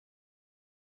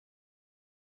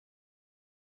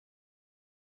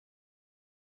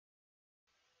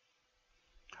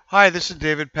Hi, this is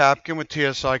David Papkin with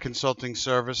TSI Consulting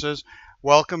Services.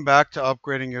 Welcome back to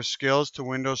Upgrading Your Skills to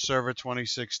Windows Server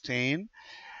 2016.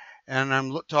 And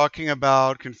I'm talking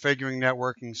about configuring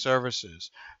networking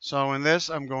services. So in this,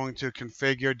 I'm going to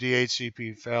configure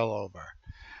DHCP failover.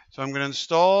 So I'm going to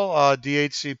install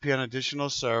DHCP on additional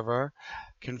server,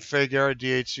 configure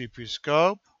DHCP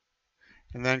scope,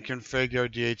 and then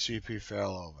configure DHCP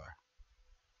failover.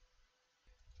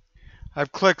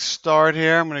 I've clicked Start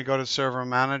here. I'm going to go to Server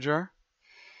Manager.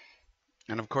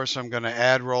 And of course, I'm going to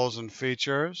add roles and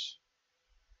features.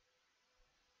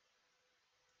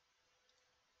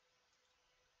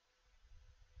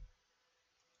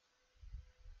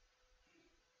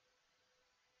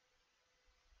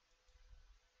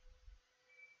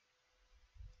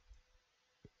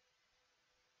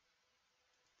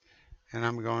 And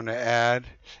I'm going to add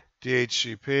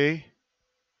DHCP,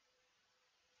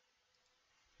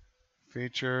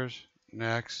 features,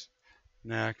 next,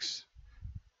 next,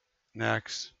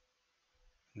 next,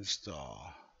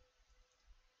 install.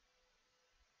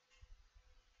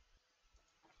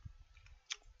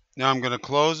 Now I'm going to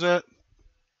close it.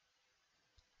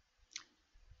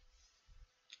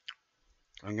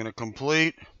 I'm going to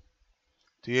complete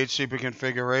DHCP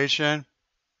configuration.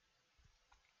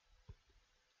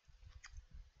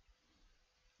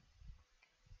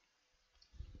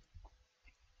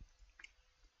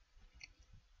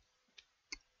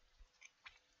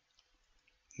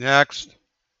 Next,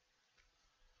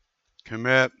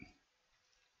 commit,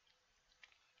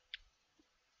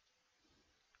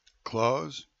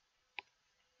 close.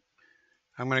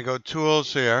 I'm going to go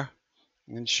Tools here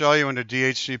and show you under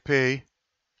DHCP.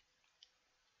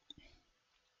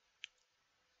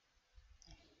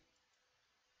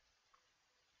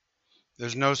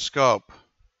 There's no scope.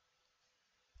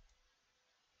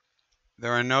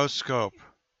 There are no scope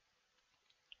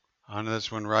on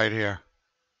this one right here.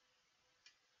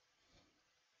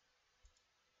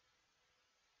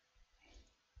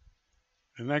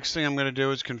 The next thing I'm going to do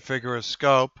is configure a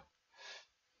scope.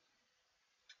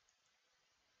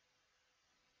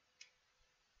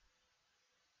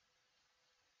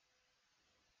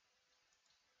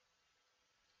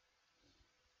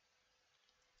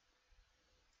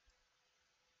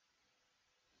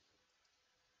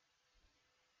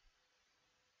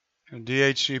 And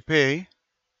DHCP.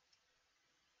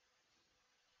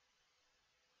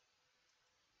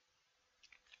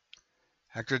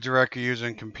 Active Directory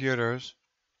using computers.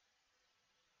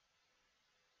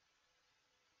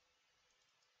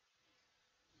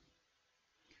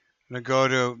 I'm going to go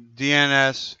to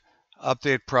DNS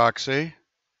Update Proxy,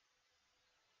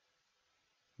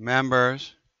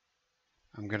 Members.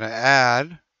 I'm going to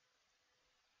add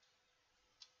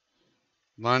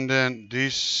London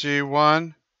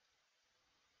DC1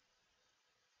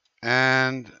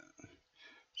 and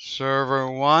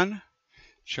Server 1.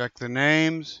 Check the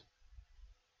names.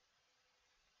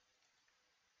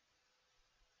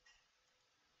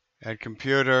 Add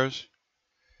computers.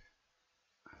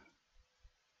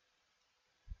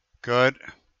 Good.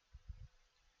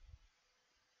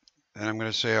 Then I'm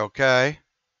going to say OK.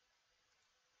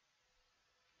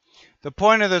 The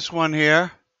point of this one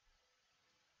here,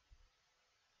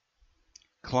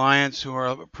 clients who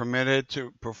are permitted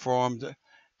to perform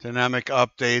dynamic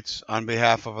updates on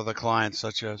behalf of other clients,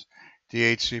 such as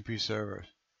DHCP servers.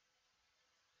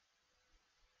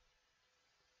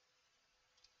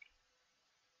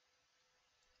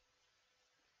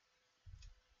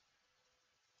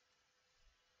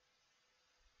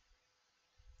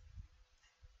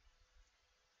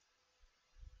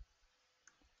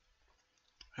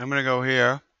 I'm going to go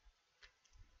here.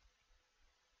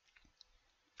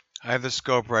 I have the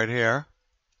scope right here.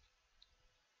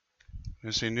 I'm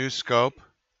going to say New Scope.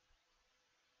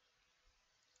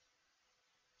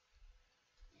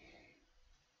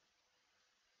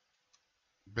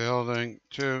 Building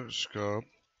 2 scope.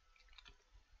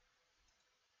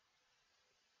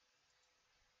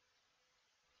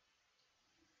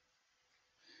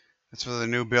 That's for the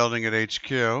new building at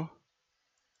HQ.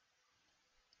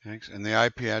 Thanks. And the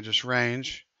IP address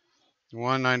range,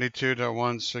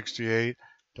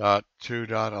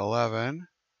 192.168.2.11.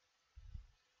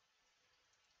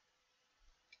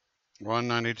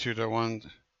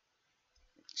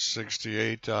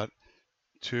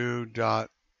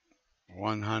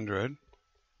 192.168.2.100.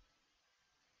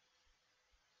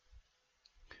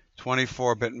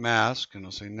 24-bit mask, and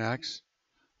I'll say next.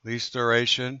 Lease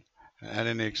duration, add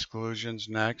any exclusions,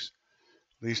 next.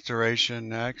 Lease duration,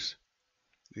 next.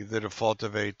 Leave the default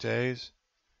of 8 days.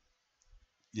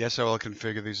 Yes, I will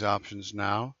configure these options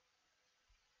now.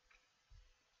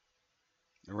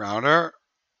 The router,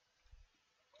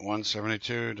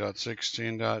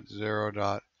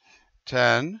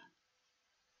 172.16.0.10,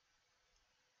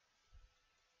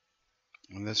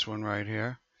 and this one right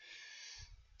here.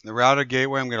 The router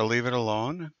gateway, I'm going to leave it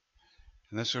alone.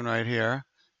 And this one right here,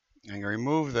 I'm going to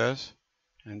remove this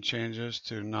and change this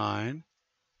to 9.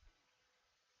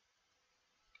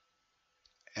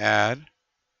 Add.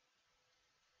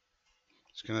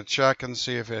 It's going to check and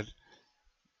see if it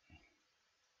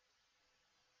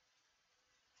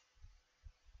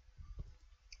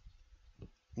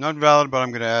not valid, but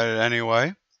I'm going to add it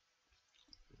anyway.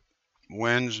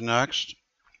 Wins next.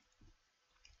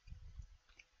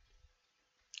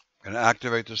 I'm going to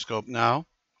activate the scope now.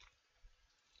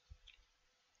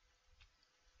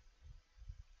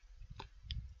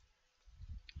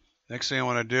 Next thing I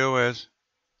want to do is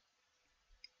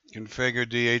configure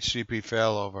DHCP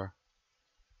failover.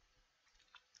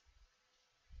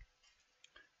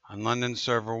 On London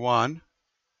Server 1,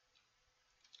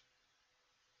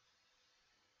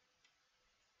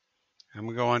 I'm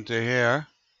going to go into here.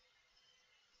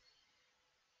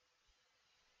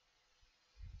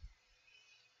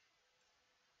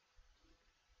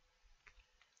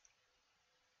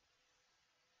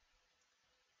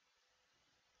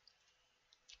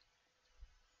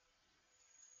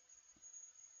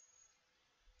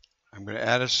 I'm going to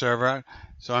add a server.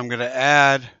 So I'm going to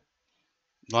add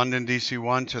London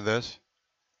DC1 to this.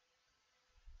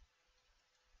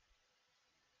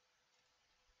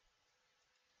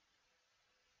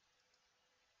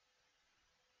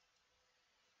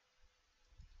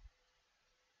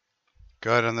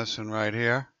 Good on this one right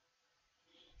here.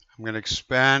 I'm going to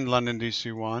expand London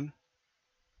DC1.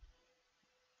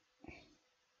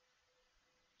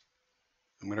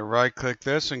 I'm going to right click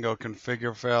this and go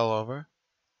configure failover.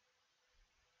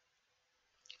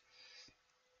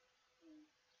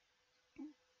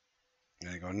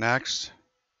 There you go, next.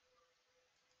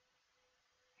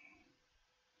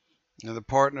 Now the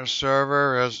partner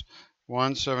server is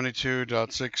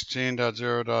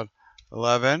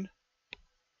 172.16.0.11.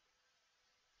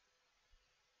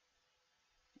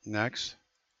 Next.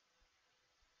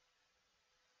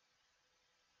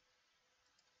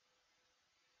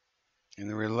 In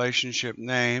the relationship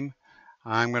name,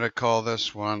 I'm going to call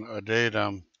this one a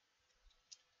datum.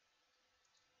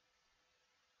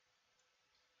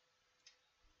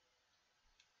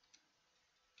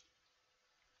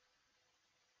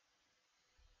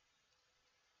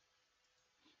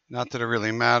 Not that it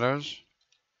really matters.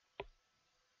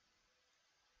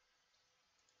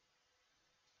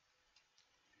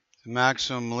 The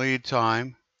maximum lead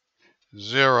time,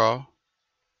 0.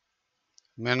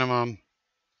 Minimum,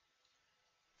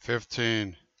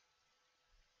 15.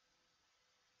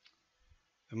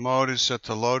 The mode is set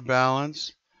to load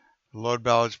balance. The load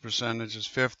balance percentage is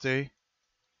 50.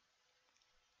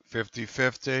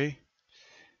 50-50.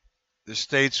 The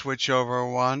state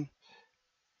switchover one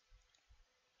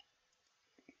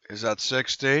is at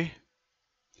 60.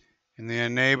 In the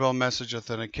enable message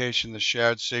authentication, the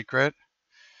shared secret,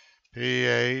 PA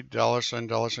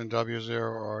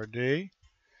 $$W0RD,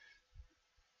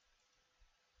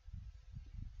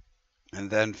 and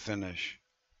then finish.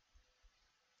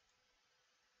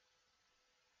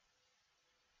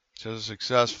 So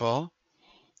successful.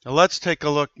 Now let's take a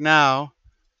look now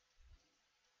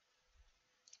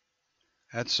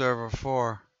at server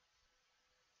 4.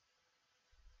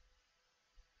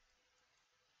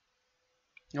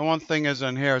 Now one thing is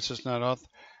on here, it's just not auth.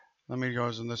 Let me go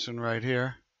on this one right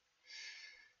here.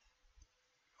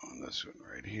 On this one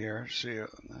right here, see it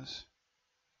on this.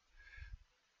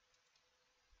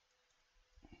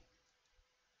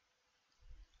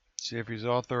 See if he's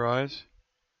authorized.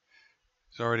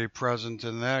 He's already present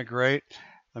in there, great.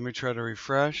 Let me try to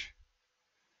refresh.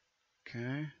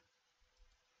 Okay.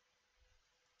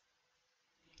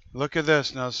 Look at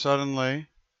this, now suddenly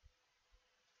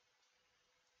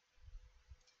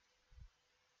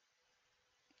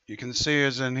you can see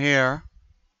is in here.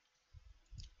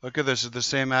 Look at this, it's the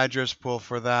same address pool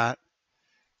for that.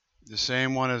 The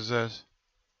same one as this.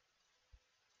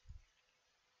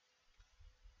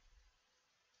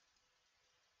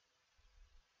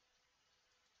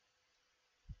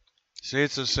 See,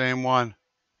 it's the same one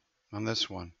on this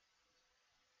one.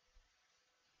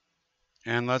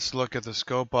 And let's look at the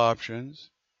scope options.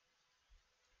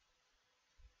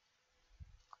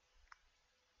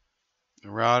 The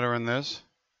router in this.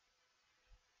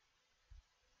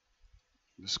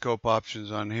 The scope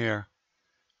options on here.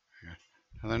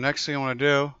 And the next thing I want to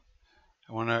do,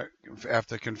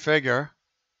 after configure,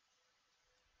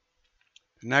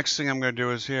 the next thing I'm going to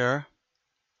do is here,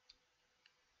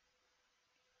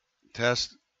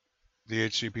 test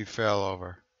DHCP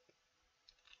failover.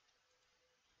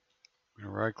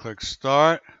 Right click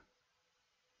Start,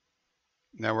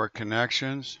 Network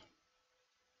Connections,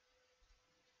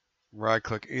 right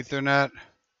click Ethernet,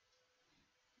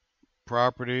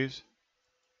 Properties,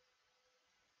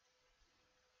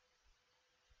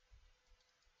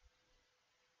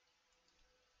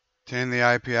 obtain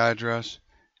the IP address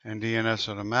and DNS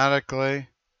automatically.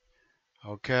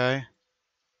 Okay.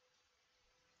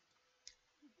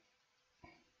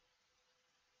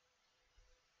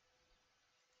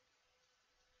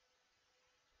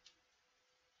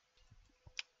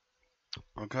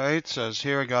 Okay, it says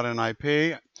here I got an IP.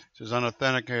 It says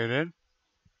unauthenticated.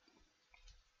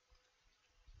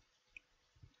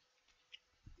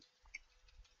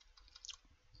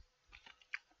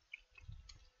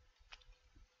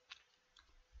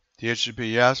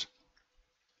 DHCP, yes.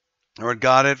 Or it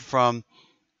got it from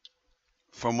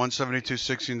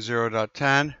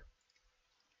 172.16.0.10,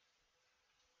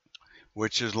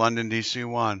 which is London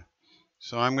DC1.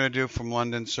 So I'm going to do from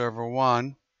London server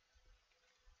 1.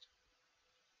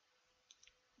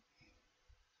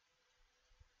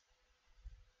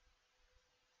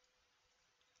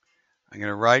 I'm going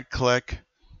to right click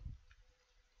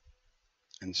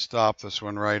and stop this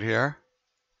one right here.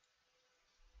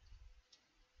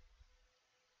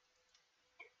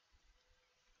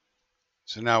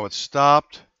 So now it's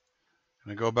stopped. I'm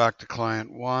going to go back to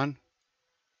client 1.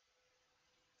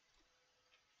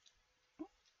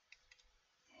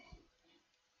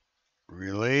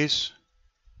 Release.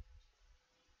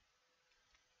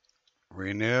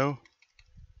 Renew.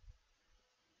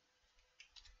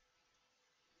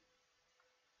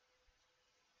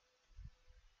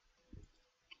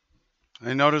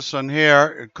 I notice on here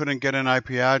it couldn't get an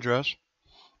IP address.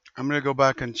 I'm going to go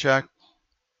back and check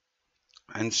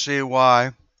and see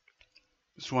why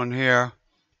this one here,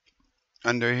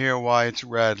 under here, why it's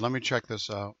red. Let me check this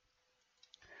out.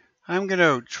 I'm going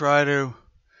to try to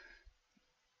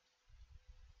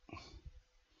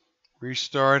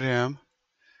restart him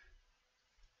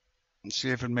and see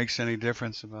if it makes any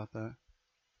difference about that.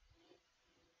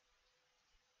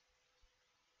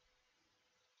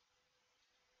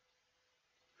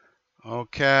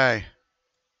 Okay.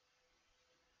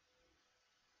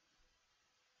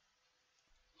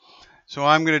 So what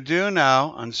I'm going to do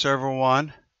now on server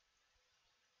 1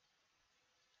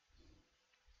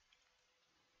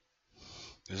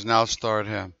 is now start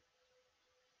him.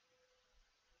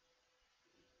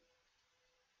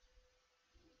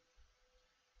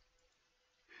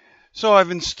 So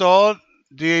I've installed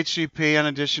DHCP on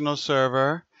additional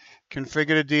server,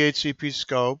 configured a DHCP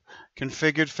scope,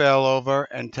 configured failover,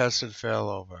 and tested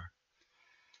failover.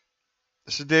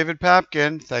 This is David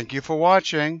Papkin. Thank you for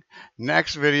watching.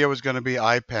 Next video is going to be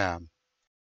IPAM.